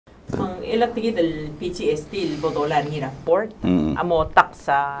ilat tigit el PTSD el bodolan ni rapport amo tak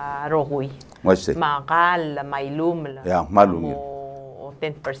sa rohui makal mailum ya malum o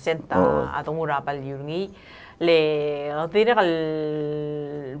 10% atong urapal yungi le tira kal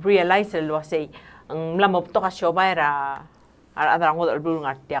realize lo say ang lamop to ka shoba era adrang ko albulong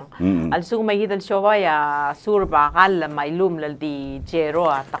artyang alsung may gital shoba ya sur bakal mailum lal di jero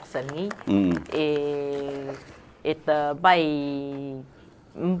taksan ni it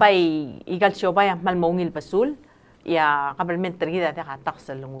bay igal shoba ya malmongil pasul ya kabalment tergida ta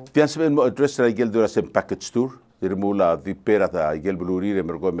taksal lungu piensa ben mo address ra igel dura sem package tour dirmula di perata igel blurire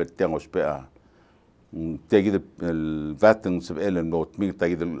mergo mertiang ospea تجد الفاتن سبقال النوت مين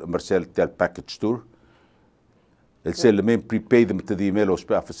تجد المرسال تاع الباكج تور السيل مين بريبايد متدي ميلو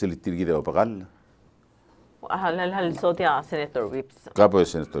سبقا فاسيليتي كده وبغل هل صوتي سيناتور ويبس قابو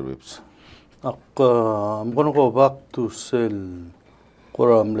سيناتور ويبس I'm going to go back to sell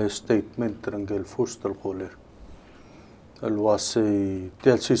قرام statement رنجل فوست القولر الواسي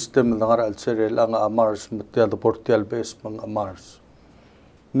تيال سيستم نغرا السيريل أنا أمارس متيال دبورتيال بيس من أمارس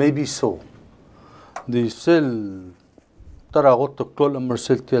maybe so دي سيل ترى غوت كل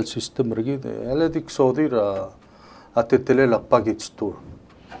مرسل تيال سيستم رجيد هذيك صدير أتتلي باكيج تور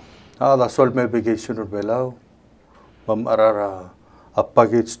هذا سول ميبيجيشن بلاو بام أرارا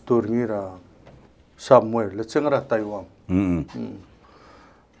باكيج تور نيرا somewhere let's say ngara Taiwan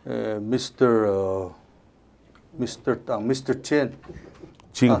Mr. Chen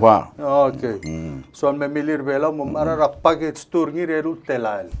Tsinghua okay so al memilir bela mo arara package tour ngire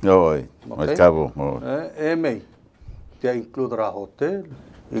rutelal oi cabo eme te includerà hotel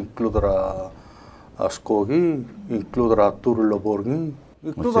includerà askogi includerà tour loborgi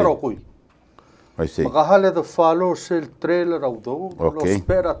includerà koi I see makahale the follow sel trailer auto okay. Lo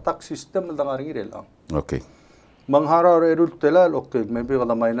spera tax system dangar ngire lang okay manghara rutelal okay maybe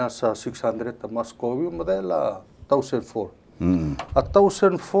kada minus 600 Askogi modela 1004 At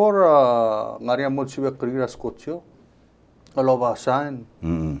 2004, ngaria mo siya karira skotyo. Alobasan,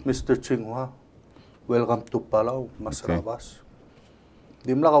 Mr. Tsinghua, welcome to Palau, Masrabas.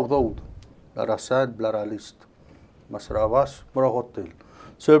 Dim lakaw daw, Larasad, Blaralist, Masrabas, Mura Hotel.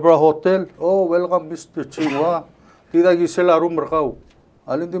 Silver Hotel, oh, welcome Mr. Tsinghua. Tidak gisela room rakaw.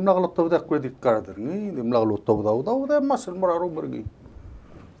 Alin dim lakalutaw da credit card ngi, dim lakalutaw daw, masal mura room ragi.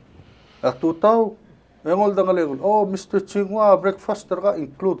 At tutaw, Engol dangalegol. Oh, Mr. Tsinghua, breakfast ka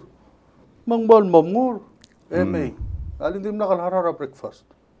include. Mangbal mamur. Eme. Alin dim nakalharara breakfast.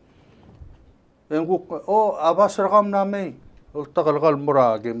 Enguk, oh, abas rakam name. Ultakalkal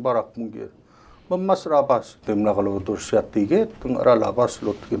mura, barak mungir. Mamas rabas. Dim nakalotor siya tiget. Tung aral abas,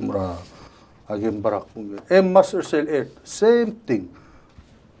 lotkin mura, barak mungir. Master sell it. Same thing.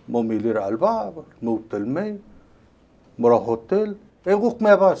 Momilir alba, motel may, mura hotel. Enguk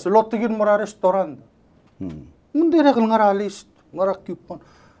may abas, lotkin mura restaurant. Hindi rin ngara list, ngara coupon.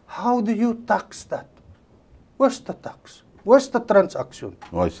 How do you tax that? Where's the tax? Where's the transaction?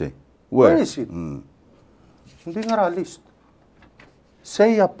 I see. Where is it? Hindi ngara list.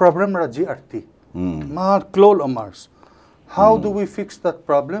 Say a problem ra GRT. Mahal klol amars. How do we fix that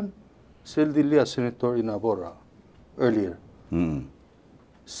problem? Sildilia Senator Inabora earlier.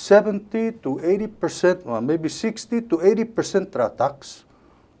 70 to 80%, maybe 60 to 80% ra tax.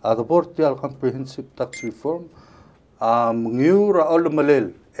 At the Portial Comprehensive Tax Reform, new Raul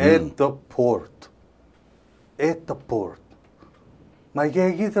Malel at the port. At the port. My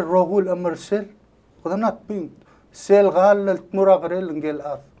gagi the Rahul Amarcel, could not be sell gal Muragarel and Gel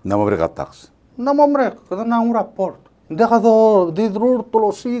Af. Namamreka tax. Namamrek, could not rapport. Decado did rule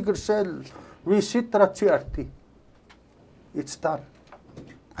to Seeger sell receipt CRT. It's done.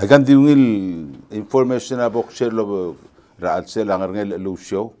 I can deal information about Sherlock. رأت سيل عن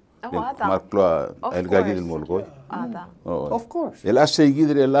الوشيو ماركلو الجاجيد المولغوي of course الأشياء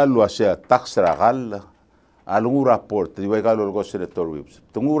يجدر يلا لو أشياء تكسر غال على رابورت يبغى قالوا لو سيناتور ويبس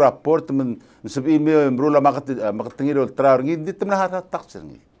تمو رابورت من سبعي مرولا ما قتنير والترار دي تمنها هذا تكسر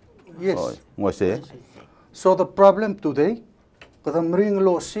yes so the problem today kada mring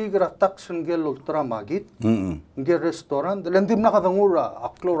lo sigra taxen gelo tramagit ngel restaurant lendim na kada ngura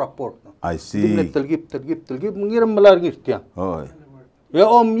aklo report I see dimne telgip ngira malar ngirtia ya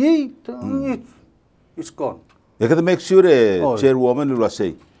yi it's gone ya kada make sure chairwoman lo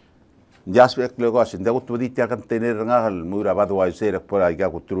say just be aklo gas nda gut budi tia kan tener ngal mura bad wa ser por ay ga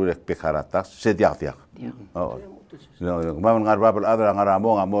kutru rek pekharatas se dia no ma ngar babal adra ngara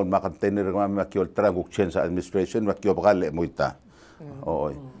mo ngamon ma kan tener ma kiol tranguk change administration ma kiol bagal muita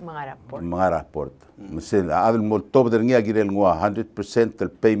mga rapport. Masin, adil mo top der ngia girel ngwa 100% el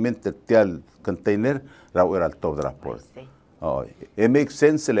payment del tial container raw era el top der rapport. Oh, it makes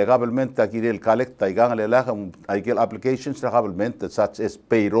sense legalmente aquí el collect igang lelang igel applications legalmente such as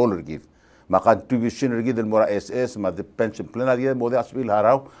payroll give ma contribution give del mora SS ma the pension plan dia mo dia asbil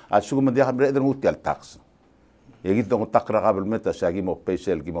harau asugo man dia hamre der muti al tax yegi to takra legalmente sa gi mo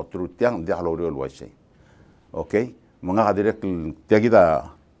paysel gi mo trutiang dia lo real wise okay mga direct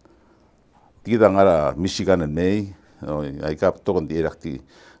tiagida ngara Michigan and May I got to directly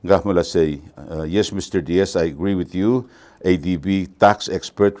Gahmula say yes Mr. Diaz I agree with you ADB tax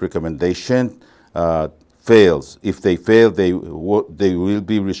expert recommendation fails. If they fail, they will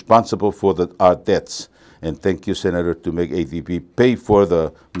be responsible for our debts. And thank you, Senator, to make ADB pay for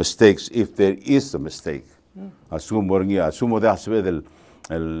the mistakes if there is a mistake. Asumo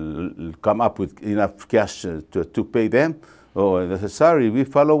they'll come up with enough cash to pay them. Oh, they say, sorry, we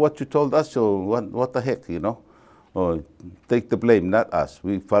follow what you told us. So what the heck, you know? Oh, take the blame, not us.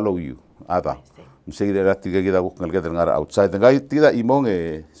 We follow you. Ada. Sige ra tiga kita ko ngal ngara outside ngai tida imong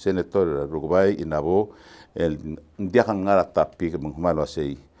senator Rugubay inabo el dia kan ngara topic mangmalo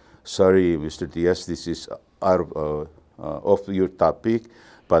say sorry Mr. Diaz this is out of your topic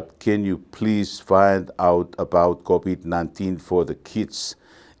but can you please find out about COVID-19 for the kids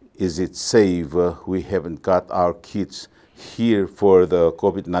is it safe we haven't got our kids here for the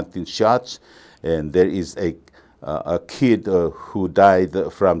COVID-19 shots and there is a kid who died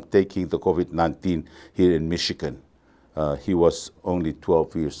from taking the COVID-19 here in Michigan. He was only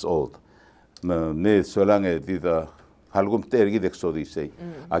 12 years old. Ne solange dida halgum tergi dekso dice.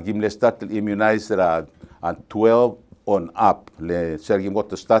 Agim le start immunize at 12 on up. Le sergim got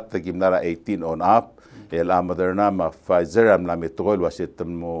to start agim nara 18 on up. El Moderna ma Pfizer am la metol wasit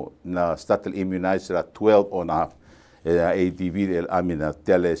mo na start immunize at 12 on up. ADB el amina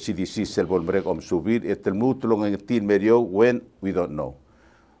tele CDC selbol merek subir etel mutulong ng tin medio when we don't know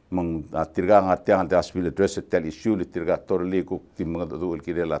mang atirga ngatiang de aspil address tel issue litirga torli ku tim mga dul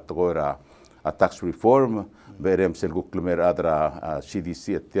kirela togora a tax reform berem sel guklumer adra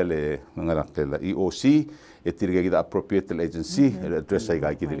CDC tele ngara tele EOC etirga gida appropriate agency address ay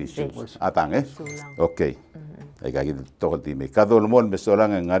ga kidil issue atang okay ay ga kidil togdi me kadol mon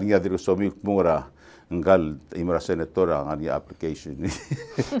mesolang ngaria diru somi mura ngal imra senatora ngani application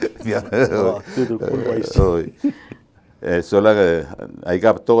so la I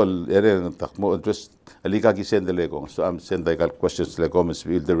got told ere takmo just alika ki sendele ko so I'm send I got questions le comments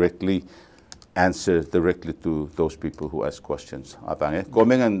will directly answer directly to those people who ask questions atang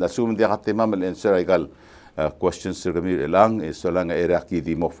komen assume dia katema mal answer I got questions to me lang so lang era ki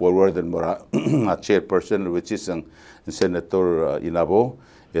di mo forward and mora a chairperson which is senator Inabo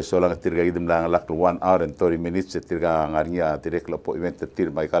so lang tirga idim lang lak 1 hour and 30 minutes tirga ngaria direct la po event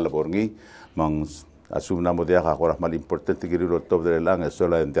tir mai kala borngi mang asum na mo dia ka korah mal importante giri lo top de lang so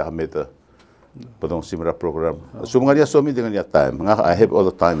la dia meta podong simra program asum ngaria so mi dengan ya time nga I have all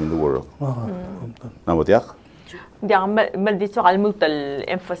the time in the world na mo dia mal di so almut el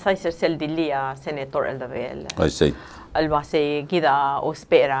emphasize sel dilia senator Eldavel I say albase gida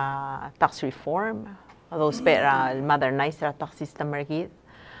ospera tax reform ospera el modernize tax system margit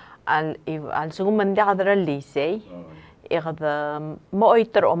al sugum manda kadra lisay igda mo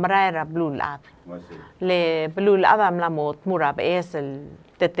oiter omraera blue lab le blue lab am la mot murab es el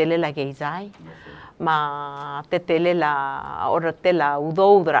tetele la geizai ma tetele la ortela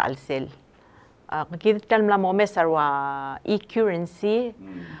udodra al sel akid tal la mo mesarwa e-currency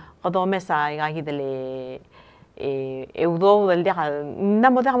qado mesa igidele eudod del dia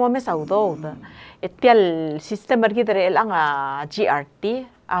namo dia mo mesa udod etel sistema gidere el anga GRT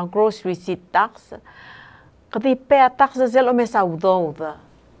a gross receipt tax qadi pe tax zelo me saudouda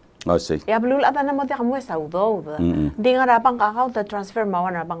sei ya blul ada na mo dia mo saudouda dinga ra bank account transfer ma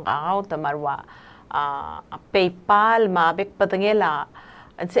wana bank account marwa PayPal ma bek patengela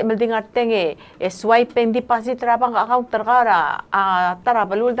anse mel dinga tenge swipe and deposit ra bank account tergara tara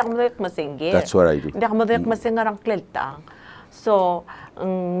blul dak mo dik masengge that's what I do dak mo dik masengarang kleltang so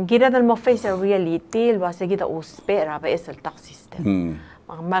gira dal mo face a reality wa se gida uspera ba es el tax system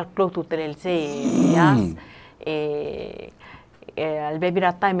mal close to el yes al baby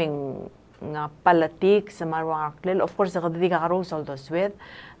rat timing nga politics marwa klel of course gadi diga garo sol do swed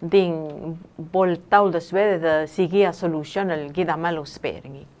ding bol taul do swed the sigia solution el gida mal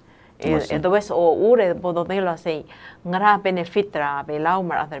usperingi do wes o ure bodo nelo sei ngara benefit ra belau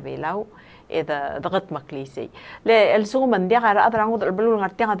mar other belau إذا ضغط مكليسي السوق من دي على أدرى عود البلون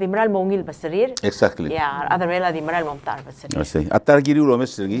غرتيها دي مرال مونيل بسرير exactly يا أدرى ميلا دي مرال ممتار بسرير أسي أتارجي لو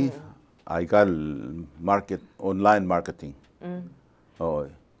مسرجي I got market online marketing oh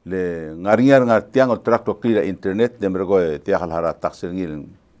le ngariar ngartiang o trakto kira internet de mergo te hal hara taxerngil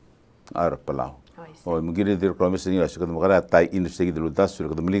ar palau o mungkin dir promise ni asik kadang magara tai in segi dulu das sur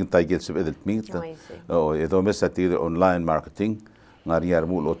kadang miling tai gel sebedel mingta o edo mesa ti online marketing ngariar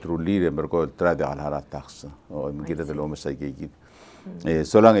mul otru lire mergo trade al harat tax o mungkin de lo mesa gigi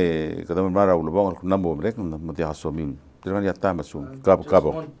solang kadang mara ulo bong nambo merek mati hasomin dengan ya tamasum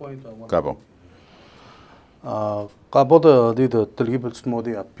kabo Kaboda dito tergibul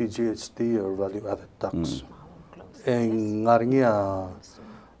smodi a PGHD or value added tax. Ngaringia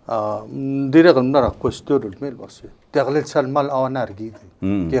dire kan nara question mel basi. Tiaglet sal mal awanar gidi.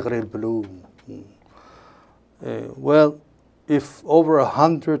 Tiagrel blue. Well, if over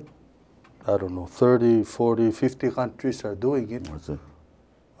 100, I don't know, 30, 40, 50 countries are doing it,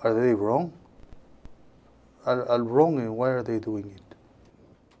 are they wrong? Are wrong and why are they doing it?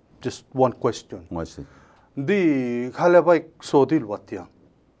 Just one question. Di khalabay sodil watya.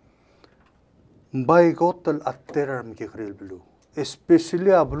 Bay gotal atterar mkikril blue.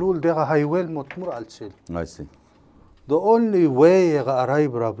 Especially a blue dega highway motmur alsel. I see. The only way ga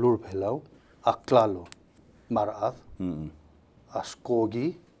arrive ra blue pelaw aklalo marath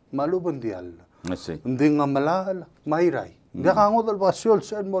askogi maluban dial. I see. Ndi nga malal mayray. Dega ngodal basyol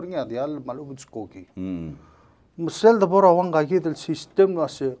sen mornya dial maluban skogi. Masel da bora wanga gidel system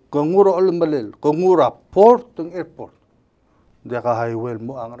nase kangura almalel kangura port ng airport deka highway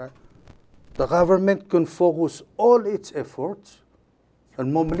mo angra the government can focus all its efforts and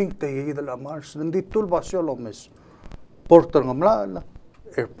momling tayo gidel amars nandito basyo lomes port ng amla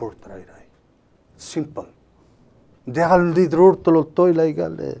airport ray simple dehal di dror tolotoy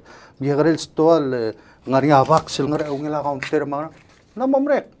laigal migrel stoal ngaria vaxel ngara ungila counter ma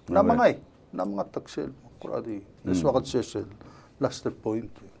namamrek namangay namanga taksel kuradi this wakat session last point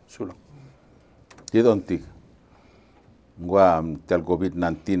sulang Didonti ngwa tel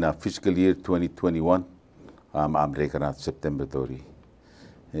COVID-19 fiscal year 2021 am rekana September tori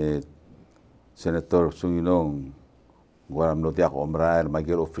Senator Sunginong ngwa am notia ko omrael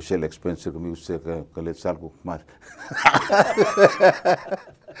magir official expense ko mi usse ka let sal ko mar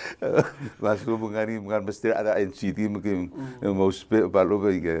Mas ko mungani mungan mesti ada NCT mungkin mau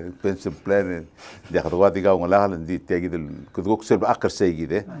balu ke pension plan dia kata wati kau ngalahan di tiagi del kuduk sel akar sei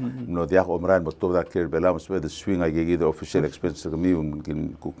gide no dia omran betul dar ker bela mas the swing agi gide official expense kami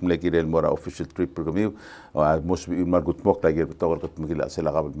mungkin kumleki del mora official trip kami mos mar gut mok lagi betul kat mungkin asal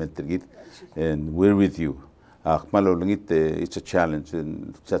qabl mentor gid and we're with you akmalo langit it's a challenge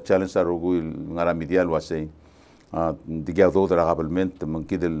and it's a challenge arugu ngara medial wasai diga dodra qabalmente man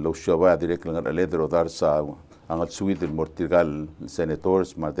kida lo shaba direct langar aledro dar sa angat suite el mortigal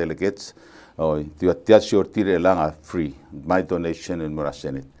senators ma delegates o tiat shortire langa free my donation in mora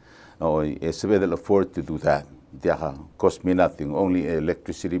senate o esbe they afford to do that dia cost me nothing only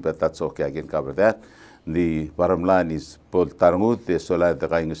electricity but that's okay I can cover that the bottom line is pol tarngut de sola de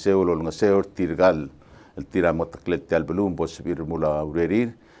gaing seulo ngaseur tirgal el tira motaklet al balum bosbir mula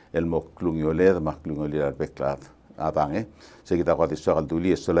urerir el moklungioled maklungiolid beklat adange segita kwati soal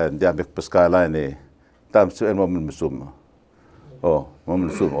duli sola ndia bek pescala ne tam su en moment mesum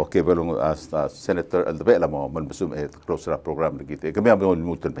moment mesum okay belum asta senator al debela moment mesum closer program gitu kami ambil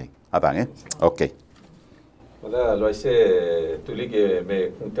mutun bay adange okay wala lo ese tuli que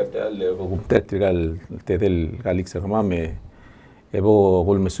me kuntertal te del galix rama me ebo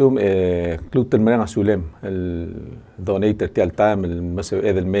gol mesum cluten merang asulem el donator tal time el mes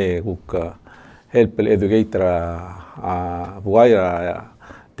edel me guk help el educator a bugaira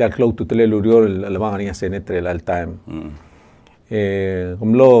tal cloud to tele luriol el bangania senetre el time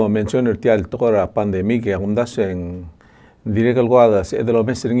como lo mencioné tal toda pandemia que undas en direct guadas edelo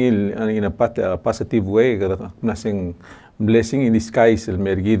mesringil in a positive way nasen blessing in disguise el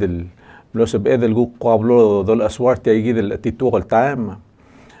mergid el los edel gu qablo dol aswart yigid el tituq el time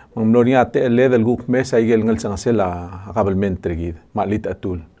mamnonia te el edel gu mesa yigel ngal sangasela qabel mentrigid malit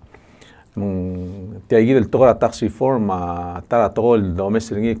atul تيجي التغرى تاكسي فورم ترى تقول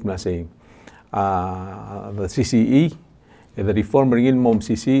دوميسترينيك مثلا CCE إذا ريفورم رجيل موم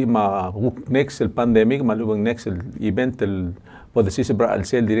CCE ما هو نكس البانديميك ما لو نكس الإيفنت ال بود CCE برا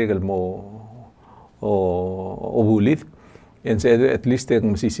السيل ديريك المو أو بوليث إن سيد أتليست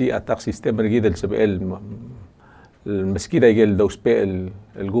CCE أتاك سيستم رجيل السبيل المسكيدة يجي الدوس بيل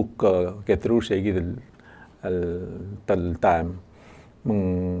الجوك كتروش يجي التايم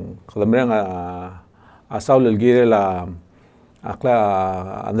kadamrang asaul el gire la akla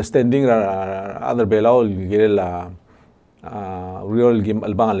understanding other belao el gire la real game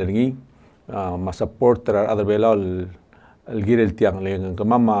al bang alergi ma support other belao el gire el tiang le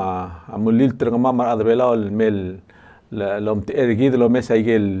mama amulil ter mama other belao el mel lom ter gide lo mesa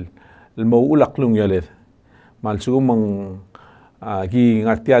igel el mo ulaklung yaled mal sugum gi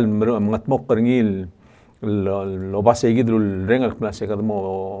ngartial mengatmok keringil lo base gid lul rengal kna se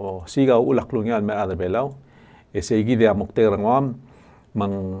kadmo siga ulak lungial me ada belau ese gid ya mokte rangam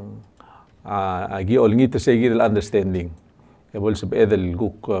mang gi olngi te se gid understanding e bol sub edel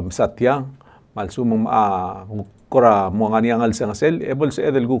guk satya mal sumum kora mo ngani angal sangasel e bol se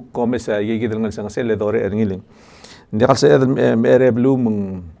edel guk komesa gid ngal sangasel le dore erngilin ndekal se edel mere blum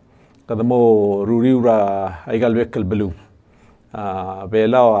kadmo ruriura aigal wekel blum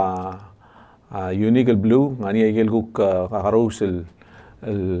belau unique blue ngani igel guk kakarus el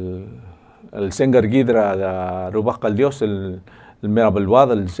senger gidra da rubaq al dios el merab el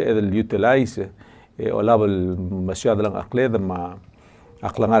wad el sed el utilize olab el mashad lang aqled ma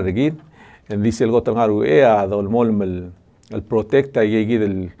aqlanga regid en dice el gotan garu dol molm el protecta yigid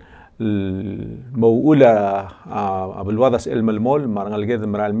el موؤولة بالوضع المول مرنال جد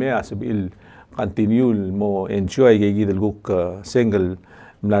مرال مية سبيل continue mo enjoy gigid el guk single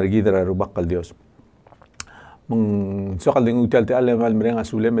mlar gidra rubaq al dios mun sokal ding utal te alle mal mrenga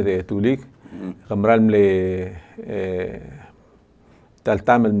suleme de tulik kamral mle tal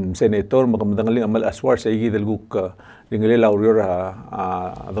tamel senator mo kamdangali amal aswar sa gigid el guk ringele la urora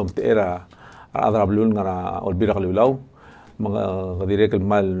adom te era adra blul ngara olbira qalulaw mga direk el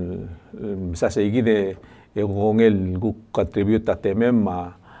mal sa gigid e gongel guk contribute ta temem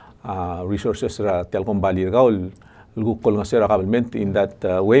resources ra telkom balir gaul guk kol ngasera kabalment in that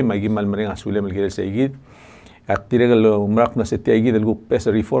way magimal mrenga sulem el gel segid at diregal umrak na set gid el guk pes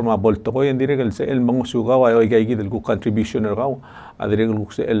reforma bol to ko en diregal se el mongosuga wa ay gid el guk contribution gaw a diregal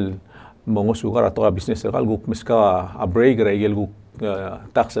guk se el mongosuga to business gal guk miska a break ra gel guk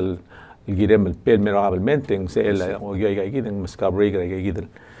tax el gidem el pel mera kabalment se el o gid miska break ra gid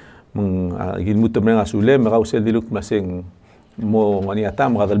mung gid mutam mrenga sulem gaw se diluk maseng mo ngani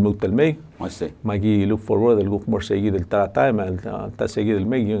atam gadal mutal may magi look forward el guk mor seguid el time ta seguid el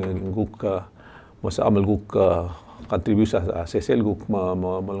may guk mo sa amal guk contribute a sesel guk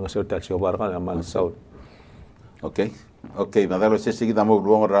mo ngaser ta chobar kan amal saud okay madalo se seguid amo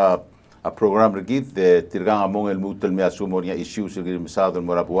luongra a program regid de tirgang among el mutal me asumoria issues el misado el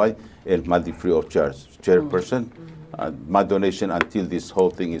morabuay el multi free of charge chairperson my donation until this whole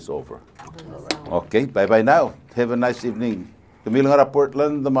thing is over. Okay, bye now, have a nice evening. Kami nga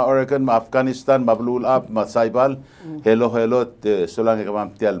Portland, ma Oregon, ma Afghanistan, ma Blue Up, ma Saibal. Hello, solang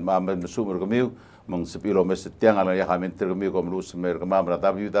kamam tial ma sumur kami mong sapilo mesetiang ala ya kami kami komlus mer kamam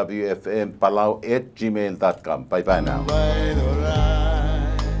WWFM palau@gmail.com. Bye now.